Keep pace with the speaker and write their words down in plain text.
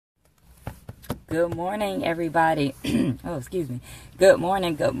Good morning, everybody. Oh, excuse me. Good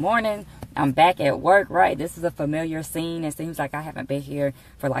morning. Good morning. I'm back at work, right? This is a familiar scene. It seems like I haven't been here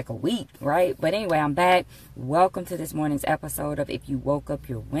for like a week, right? But anyway, I'm back. Welcome to this morning's episode of If You Woke Up,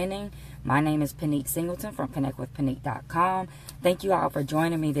 You're Winning. My name is Pinique Singleton from connectwithpinique.com. Thank you all for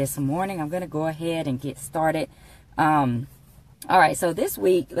joining me this morning. I'm going to go ahead and get started. All right, so this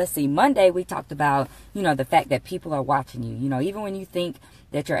week, let's see, Monday we talked about, the fact that people are watching you. Even when you think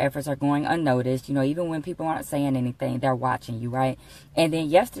that your efforts are going unnoticed, even when people aren't saying anything, they're watching you, right? And then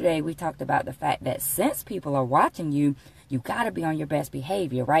yesterday we talked about the fact that since people are watching you, you got to be on your best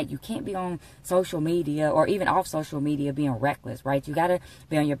behavior, right? You can't be on social media or even off social media being reckless, right? You got to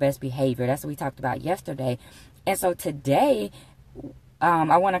be on your best behavior. That's what we talked about yesterday. And so today,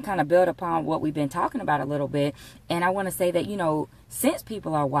 I want to kind of build upon what we've been talking about a little bit. And I want to say that, since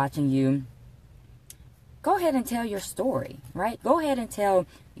people are watching you, go ahead and tell your story, right? Go ahead and tell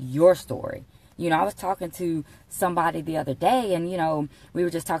your story. I was talking to somebody the other day and, we were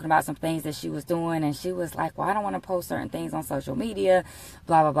just talking about some things that she was doing. And she was like, well, I don't want to post certain things on social media,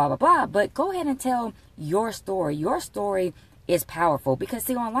 blah, blah, blah, blah, blah. But go ahead and tell your story. Your story is powerful because,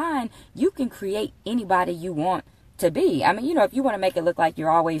 see, online, you can create anybody you want to be. I mean, if you want to make it look like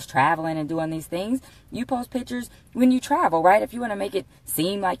you're always traveling and doing these things, you post pictures when you travel, right? If you want to make it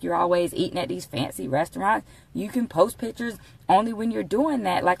seem like you're always eating at these fancy restaurants, you can post pictures only when you're doing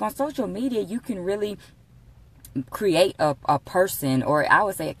that. Like on social media, you can really create a person, or I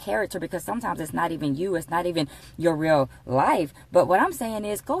would say a character, because sometimes it's not even you, it's not even your real life. But what I'm saying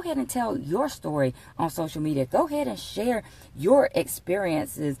is, go ahead and tell your story on social media. Go ahead and share your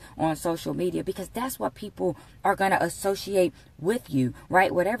experiences on social media, because that's what people are going to associate with you,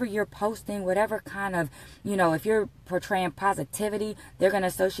 right? Whatever you're posting, whatever kind of, if you're portraying positivity, they're going to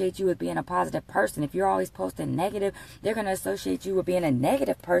associate you with being a positive person. If you're always posting negative, they're going to associate you with being a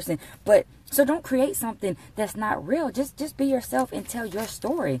negative person. But so don't create something that's not real. Just be yourself and tell your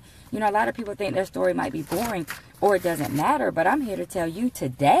story. A lot of people think their story might be boring or it doesn't matter, but I'm here to tell you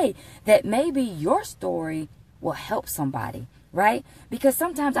today that maybe your story will help somebody, right? Because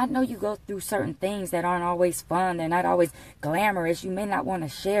sometimes I know you go through certain things that aren't always fun. They're not always glamorous. You may not want to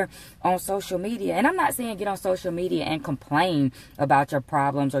share on social media. And I'm not saying get on social media and complain about your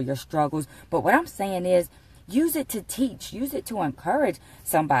problems or your struggles. But what I'm saying is use it to teach. Use it to encourage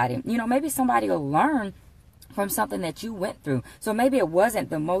somebody. Maybe somebody will learn from something that you went through. So maybe it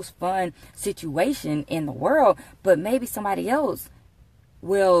wasn't the most fun situation in the world, but maybe somebody else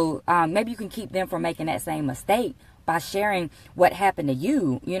will, maybe you can keep them from making that same mistake by sharing what happened to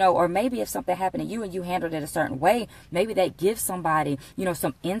you, or maybe if something happened to you and you handled it a certain way, maybe that gives somebody,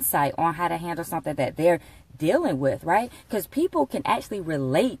 some insight on how to handle something that they're dealing with, right? Because people can actually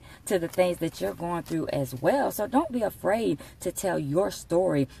relate to the things that you're going through as well. So don't be afraid to tell your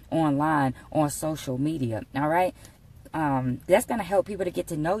story online on social media. All right. That's going to help people to get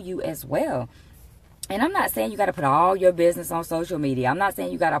to know you as well. And I'm not saying you got to put all your business on social media. I'm not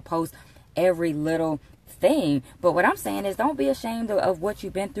saying you got to post every little thing. But what I'm saying is don't be ashamed of what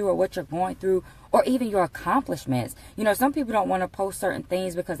you've been through or what you're going through, or even your accomplishments. Some people don't want to post certain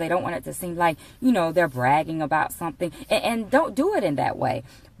things because they don't want it to seem like, they're bragging about something. And don't do it in that way.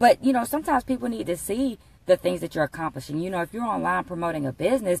 But, sometimes people need to see the things that you're accomplishing. If you're online promoting a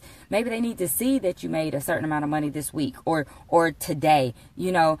business, maybe they need to see that you made a certain amount of money this week or today,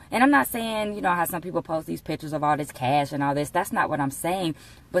 and I'm not saying, how some people post these pictures of all this cash and all this. That's not what I'm saying.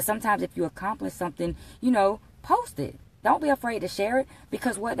 But sometimes if you accomplish something, post it. Don't be afraid to share it,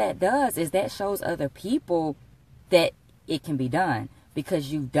 because what that does is that shows other people that it can be done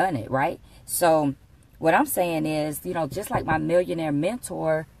because you've done it, right? So what I'm saying is, just like my millionaire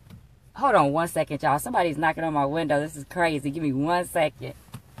mentor. Hold on one second, y'all. Somebody's knocking on my window. This is crazy. Give me 1 second.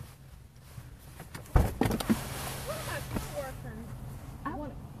 What about coworkers? I'm sorry.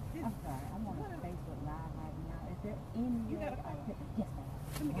 I'm on a Facebook Live right now. Is there any way I could... Yes, ma'am.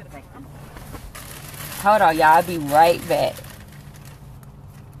 Let me get a phone. Hold on, y'all. I'll be right back.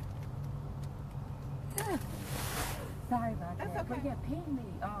 Sorry about that. That's okay. But yeah, ping me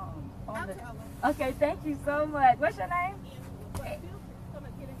on I'll the... tell them. Okay, thank you so much. What's your name?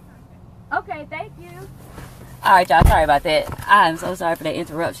 Okay, thank you. All right, y'all. Sorry about that. I'm so sorry for that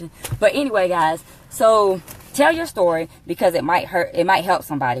interruption. But anyway, guys, so tell your story because it might hurt. It might help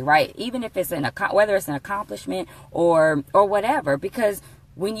somebody, right? Even if it's whether it's an accomplishment or whatever. Because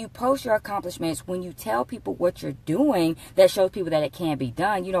when you post your accomplishments, when you tell people what you're doing, that shows people that it can be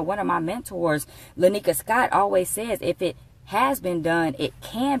done. One of my mentors, Lanika Scott, always says, if it has been done, it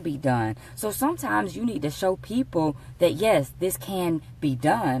can be done. So sometimes you need to show people that, yes, this can be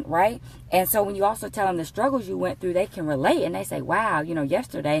done, right? And so when you also tell them the struggles you went through, they can relate and they say, wow, you know,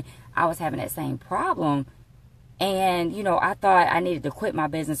 yesterday I was having that same problem. And, you know, I thought I needed to quit my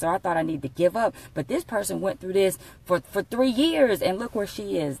business, or I thought I needed to give up. But this person went through this for 3 years, and look where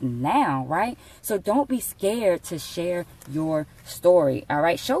she is now, right? So don't be scared to share your story, all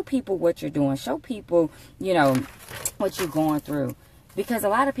right? Show people what you're doing. Show people, you know, what you're going through. Because a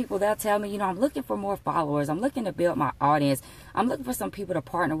lot of people, they'll tell me, you know, I'm looking for more followers. I'm looking to build my audience. I'm looking for some people to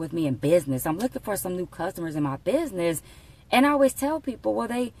partner with me in business. I'm looking for some new customers in my business. And I always tell people, well,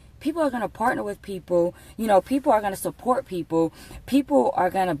 people are going to partner with people. You know, people are going to support people. People are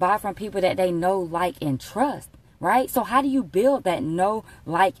going to buy from people that they know, like, and trust, right? So how do you build that know,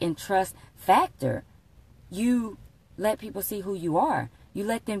 like, and trust factor? You let people see who you are. You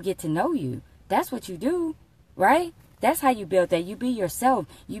let them get to know you. That's what you do, right? That's how you build that. You be yourself.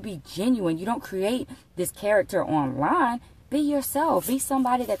 You be genuine. You don't create this character online. Be yourself. Be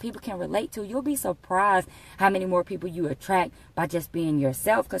somebody that people can relate to. You'll be surprised how many more people you attract by just being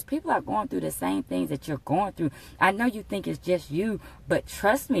yourself, because people are going through the same things that you're going through. I know you think it's just you, but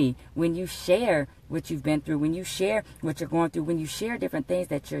trust me, when you share what you've been through, when you share what you're going through, when you share different things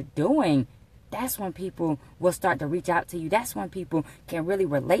that you're doing, that's when people will start to reach out to you. That's when people can really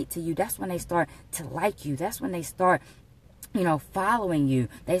relate to you. That's when they start to like you. That's when they start, you know, following you.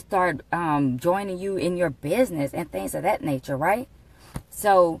 They start joining you in your business and things of that nature, right?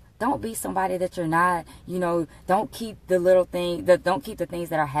 So don't be somebody that you're not. You know, don't keep the little thing, don't keep the things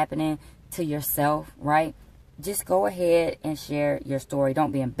that are happening to yourself, right? Just go ahead and share your story.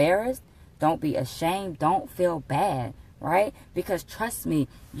 Don't be embarrassed. Don't be ashamed. Don't feel bad, right? Because trust me,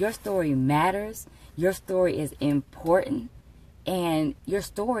 your story matters. Your story is important, and your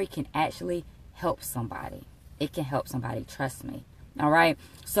story can actually help somebody. It can help somebody, trust me. All right.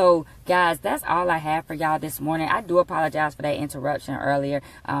 So, guys, that's all I have for y'all this morning. I do apologize for that interruption earlier.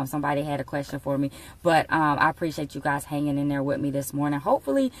 Somebody had a question for me. But I appreciate you guys hanging in there with me this morning.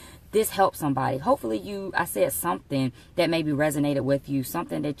 Hopefully, this helps somebody. Hopefully, I said something that maybe resonated with you.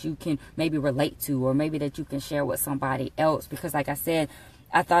 Something that you can maybe relate to, or maybe that you can share with somebody else. Because, like I said,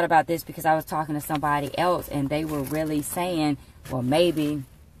 I thought about this because I was talking to somebody else, and they were really saying, well, maybe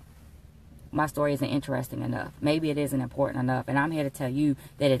my story isn't interesting enough. Maybe it isn't important enough. And I'm here to tell you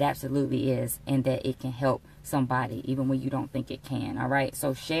that it absolutely is, and that it can help somebody even when you don't think it can. All right.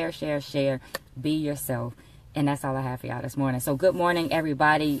 So share, share, share. Be yourself. And that's all I have for y'all this morning. So good morning,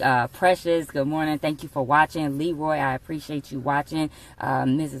 everybody. Precious, good morning. Thank you for watching. Leroy, I appreciate you watching.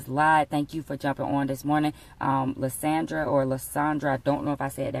 Mrs. Lyde, thank you for jumping on this morning. Lysandra, I don't know if I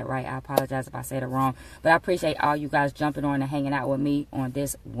said that right. I apologize if I said it wrong. But I appreciate all you guys jumping on and hanging out with me on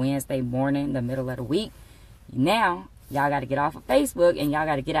this Wednesday morning, the middle of the week. Now, y'all got to get off of Facebook, and y'all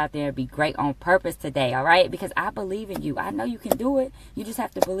got to get out there and be great on purpose today, all right? Because I believe in you. I know you can do it. You just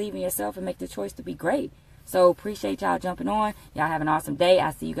have to believe in yourself and make the choice to be great. So appreciate y'all jumping on. Y'all have an awesome day.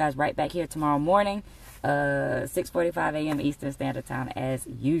 I'll see you guys right back here tomorrow morning, 6:45 a.m. Eastern Standard Time as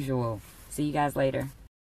usual. See you guys later.